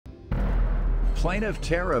Plaintiff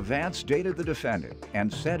Tara Vance dated the defendant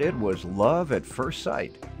and said it was love at first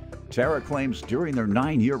sight. Tara claims during their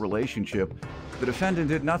 9-year relationship, the defendant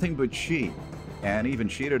did nothing but cheat and even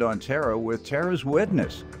cheated on Tara with Tara's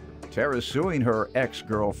witness. Tara's suing her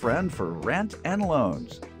ex-girlfriend for rent and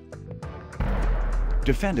loans.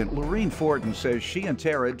 Defendant Lorene Fortin says she and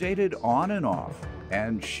Tara dated on and off,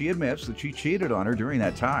 and she admits that she cheated on her during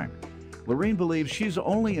that time. Lorene believes she's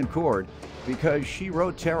only in court because she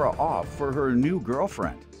wrote Tara off for her new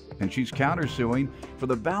girlfriend, and she's countersuing for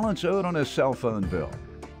the balance owed on a cell phone bill.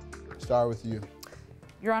 Start with you.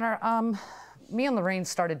 Your Honor, me and Lorene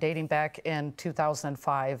started dating back in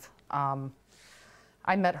 2005.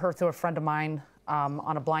 I met her through a friend of mine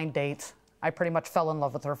on a blind date. I pretty much fell in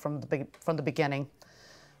love with her from the beginning.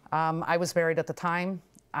 I was married at the time.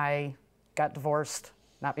 I got divorced,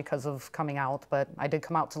 not because of coming out, but I did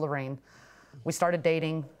come out to Lorene. We started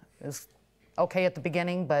dating. It was okay at the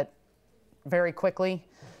beginning, but very quickly,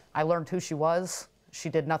 I learned who she was. She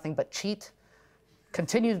did nothing but cheat,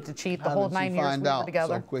 continued to cheat the whole 9 years we were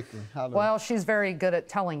together. So quickly? Well, she's very good at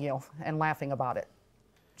telling you and laughing about it.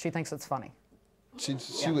 She thinks it's funny. She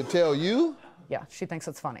would tell you? Yeah, she thinks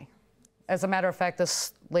it's funny. As a matter of fact,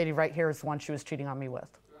 this lady right here is the one she was cheating on me with.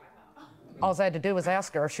 All I had to do was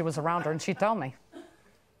ask her if she was around her, and she'd tell me.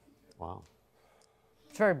 Wow.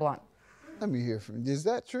 It's very blunt. Let me hear from you. Is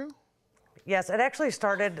that true? Yes, it actually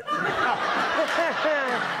started.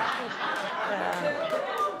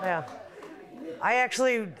 Yeah. I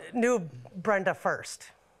actually knew Brenda first.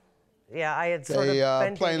 Yeah, I had sort of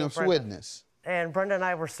been plaintiff's Brenda. witness. And Brenda and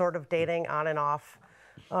I were sort of dating on and off.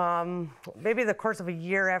 Maybe the course of a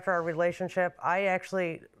year after our relationship, I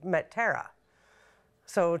actually met Tara.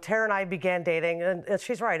 So Tara and I began dating, and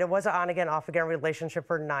she's right, it was an on-again, off-again relationship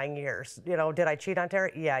for 9 years. You know, did I cheat on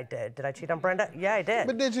Tara? Yeah, I did. Did I cheat on Brenda? Yeah, I did.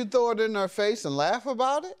 But did you throw it in her face and laugh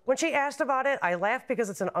about it? When she asked about it, I laughed because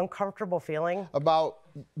it's an uncomfortable feeling. About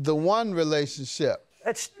the one relationship?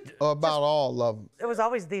 Or about all of them? It was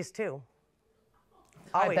always these two.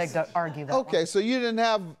 Always. I beg to argue that Okay, one. so you didn't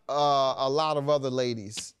have a lot of other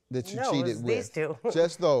ladies that you cheated with? these two.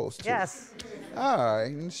 Just those two? Yes. All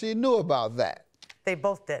right, and she knew about that? They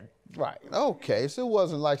both did. Right, okay, so it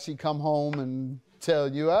wasn't like she come home and tell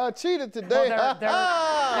you, I cheated today. Well,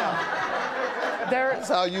 That's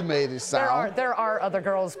how you made it sound. There are other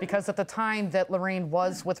girls, because at the time that Lorene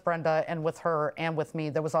was with Brenda and with her and with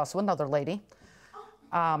me, there was also another lady.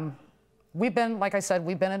 We've been, like I said,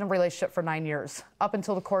 we've been in a relationship for 9 years. Up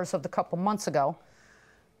until the course of the couple months ago,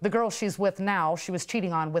 the girl she's with now, she was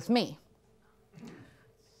cheating on with me.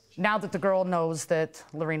 Now that the girl knows that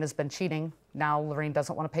Lorene has been cheating, now Lorene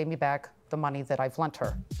doesn't want to pay me back the money that I've lent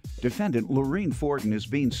her. Defendant Lorene Fortin is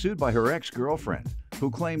being sued by her ex-girlfriend,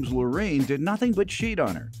 who claims Lorene did nothing but cheat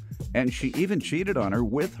on her, and she even cheated on her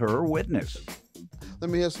with her witness.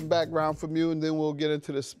 Let me hear some background from you, and then we'll get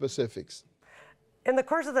into the specifics. In the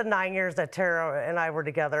course of the 9 years that Tara and I were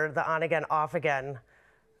together, the on again, off again,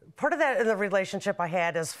 part of that in the relationship I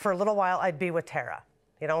had is for a little while I'd be with Tara.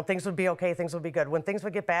 You know, things would be okay, things would be good. When things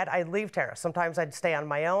would get bad, I'd leave Tara. Sometimes I'd stay on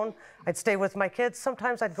my own. I'd stay with my kids.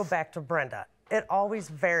 Sometimes I'd go back to Brenda. It always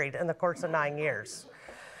varied in the course of 9 years.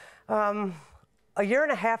 A year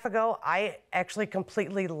and a half ago, I actually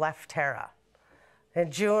completely left Tara.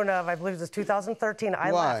 In June of, I believe it was 2013,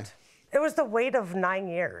 I left. It was the weight of 9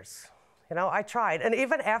 years. You know, I tried. And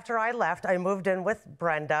even after I left, I moved in with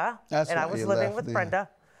Brenda. That's and why I was you living left with then. Brenda.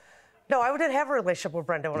 No, I didn't have a relationship with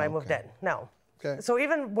Brenda when I moved in. No. Okay. So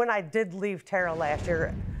even when I did leave Tara last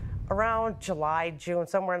year, around July, June,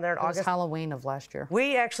 somewhere in there in It was August. Halloween of last year.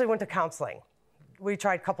 We actually went to counseling. We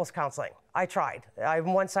tried couples counseling. I tried.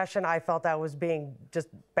 In one session, I felt I was being just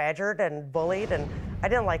badgered and bullied, and I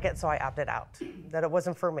didn't like it, so I opted out, that it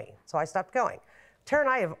wasn't for me. So I stopped going. Tara and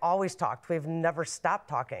I have always talked. We've never stopped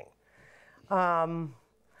talking.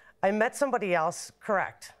 I met somebody else,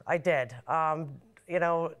 correct, I did. You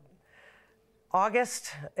know,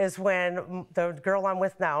 August is when the girl I'm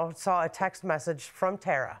with now saw a text message from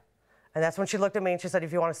Tara. And that's when she looked at me and she said,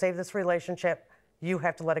 if you want to save this relationship, you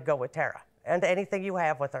have to let it go with Tara and anything you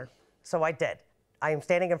have with her. So I did. I am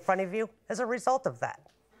standing in front of you as a result of that.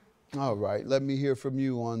 All right, let me hear from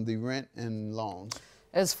you on the rent and loans.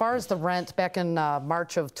 As far as the rent, back in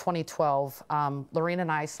March of 2012, Lorene and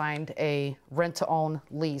I signed a rent-to-own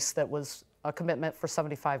lease that was a commitment for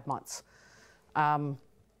 75 months.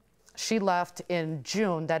 She left in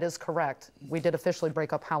June, that is correct. We did officially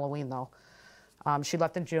break up Halloween, though. She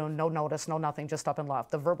left in June, no notice, no nothing, just up and left.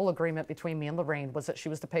 The verbal agreement between me and Lorene was that she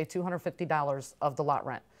was to pay $250 of the lot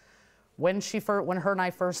rent. When her and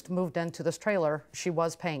I first moved into this trailer, she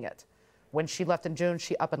was paying it. When she left in June,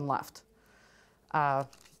 she up and left.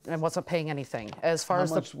 and wasn't paying anything. As far How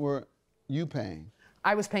as much were you paying?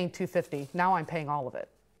 I was paying $250. Now I'm paying all of it.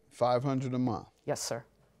 $500 a month. Yes, sir,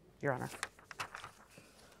 Your Honor.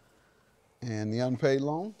 And the unpaid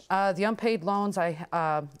loans? The unpaid loans,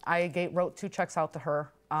 I wrote 2 checks out to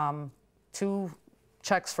her. 2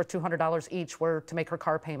 checks for $200 each were to make her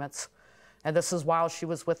car payments. And this is while she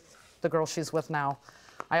was with the girl she's with now.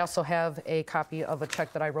 I also have a copy of a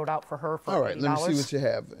check that I wrote out for her for $80. All right, let me see what you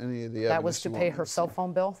have. Any of the That was evidence to you pay want her me to cell see.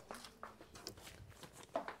 phone bill.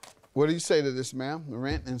 What do you say to this, ma'am? The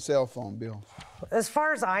rent and cell phone bill. As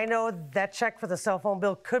far as I know, that check for the cell phone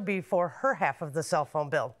bill could be for her half of the cell phone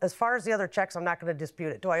bill. As far as the other checks, I'm not going to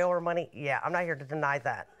dispute it. Do I owe her money? Yeah, I'm not here to deny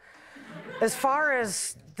that. As far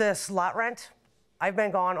as this lot rent, I've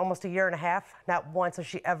been gone almost a year and a half. Not once has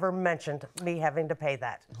she ever mentioned me having to pay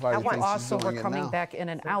that. Why do Not you once. think she's Also, doing were it coming now? back in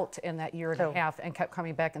and out in that year and a half and kept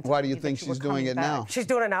coming back. And Why do you telling me think that you she's were doing coming it back. now? She's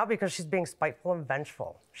doing it now because she's being spiteful and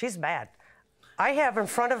vengeful. She's mad. I have in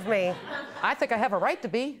front of me, I think I have a right to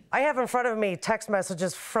be. I have in front of me text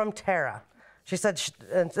messages from Tara. She said,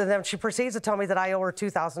 and then she proceeds to tell me that I owe her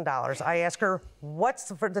 $2,000. I ask her,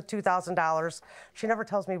 what's for the $2,000? She never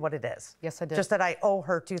tells me what it is. Yes, I did. Just that I owe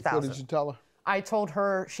her $2,000. What did you tell her? I told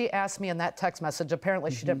her, she asked me in that text message,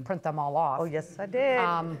 apparently she didn't print them all off. Oh, yes, I did.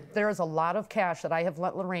 There is a lot of cash that I have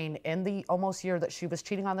lent Lorraine in the almost year that she was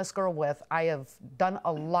cheating on this girl with. I have done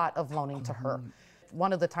a lot of loaning to her.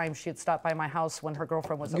 One of the times she had stopped by my house when her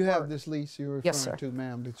girlfriend was at You work. have this lease you're referring Yes, sir. to,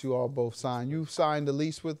 ma'am, that you all both signed. You signed the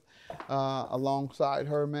lease with alongside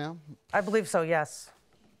her, ma'am? I believe so, yes.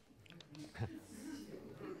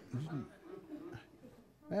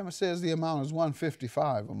 Ma'am, it says the amount is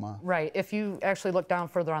 $155 a month. Right. If you actually look down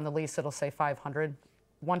further on the lease, it'll say 500.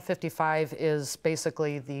 155 is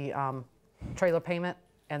basically the trailer payment,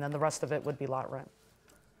 and then the rest of it would be lot rent.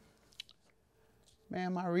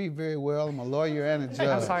 Ma'am, I read very well. I'm a lawyer and a judge.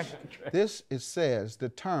 I'm sorry. This, it says, the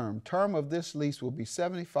term of this lease will be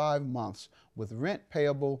 75 months with rent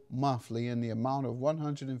payable monthly in the amount of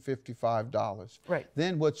 $155. Right.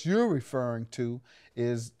 Then what you're referring to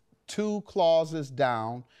is 2 clauses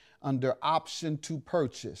down under option to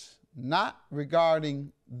purchase, not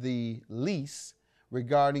regarding the lease,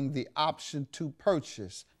 regarding the option to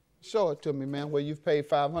purchase. Show it to me, man, where you've paid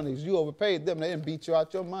 $500. You overpaid them. They didn't beat you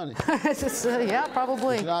out your money. Yeah,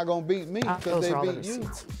 probably. You're not going to beat me because Those they are all the beat you.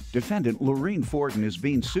 receipts. Defendant Lorraine Fortin is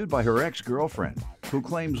being sued by her ex-girlfriend, who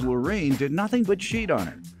claims Lorraine did nothing but cheat on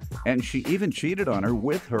her. And she even cheated on her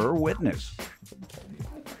with her witness.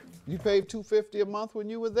 You paid $250 a month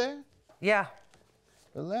when you were there? Yeah.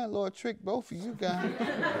 The landlord tricked both of you guys.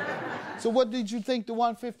 So what did you think the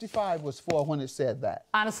 $155 was for when it said that?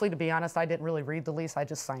 Honestly, to be honest, I didn't really read the lease. I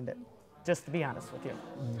just signed it, just to be honest with you.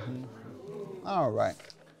 All right.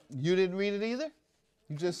 You didn't read it either?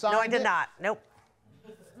 You just signed it? No, I did not. Nope.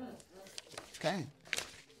 Okay.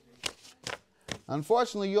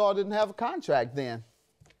 Unfortunately, you all didn't have a contract then.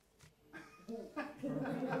 I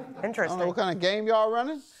Interesting. don't know what kind of game y'all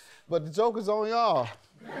running, but the joke is on y'all.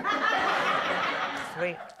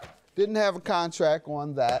 Sweet. Didn't have a contract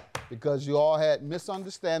on that because you all had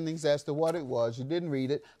misunderstandings as to what it was. You didn't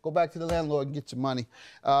read it. Go back to the landlord and get your money.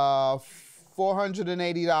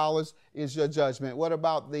 $480 is your judgment. What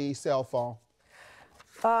about the cell phone?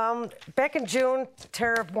 Back in June,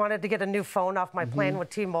 Tara wanted to get a new phone off my plan with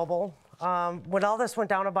T-Mobile. When all this went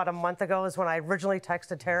down about a month ago is when I originally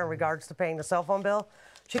texted Tara in regards to paying the cell phone bill.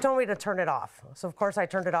 She told me to turn it off. So, of course, I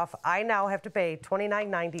turned it off. I now have to pay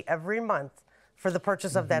 $29.90 every month for the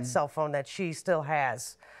purchase of that cell phone that she still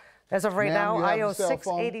has. As of right Ma'am, now, you I have owe the cell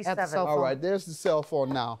phone? At the $687. cell All phone. right, there's the cell phone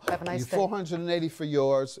now. Have a nice day. $480 for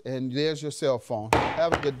yours, and there's your cell phone.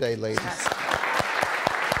 Have a good day, ladies.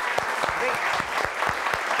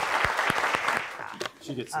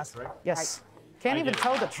 She gets this, right? Yes. Can't even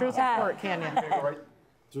tell the truth in court, can you? Go right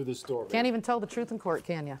through this door. Can't even tell the truth in court,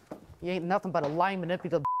 can you? You ain't nothing but a lying,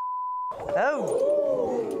 manipulative. Oh.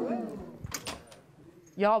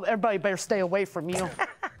 Y'all, everybody better stay away from you.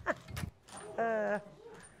 I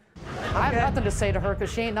have nothing to say to her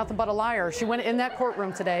because she ain't nothing but a liar. She went in that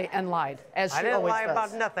courtroom today and lied, as I she didn't always lie does.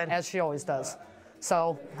 about nothing. As she always does.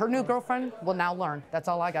 So her new girlfriend will now learn. That's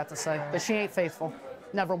all I got to say. But she ain't faithful.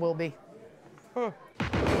 Never will be.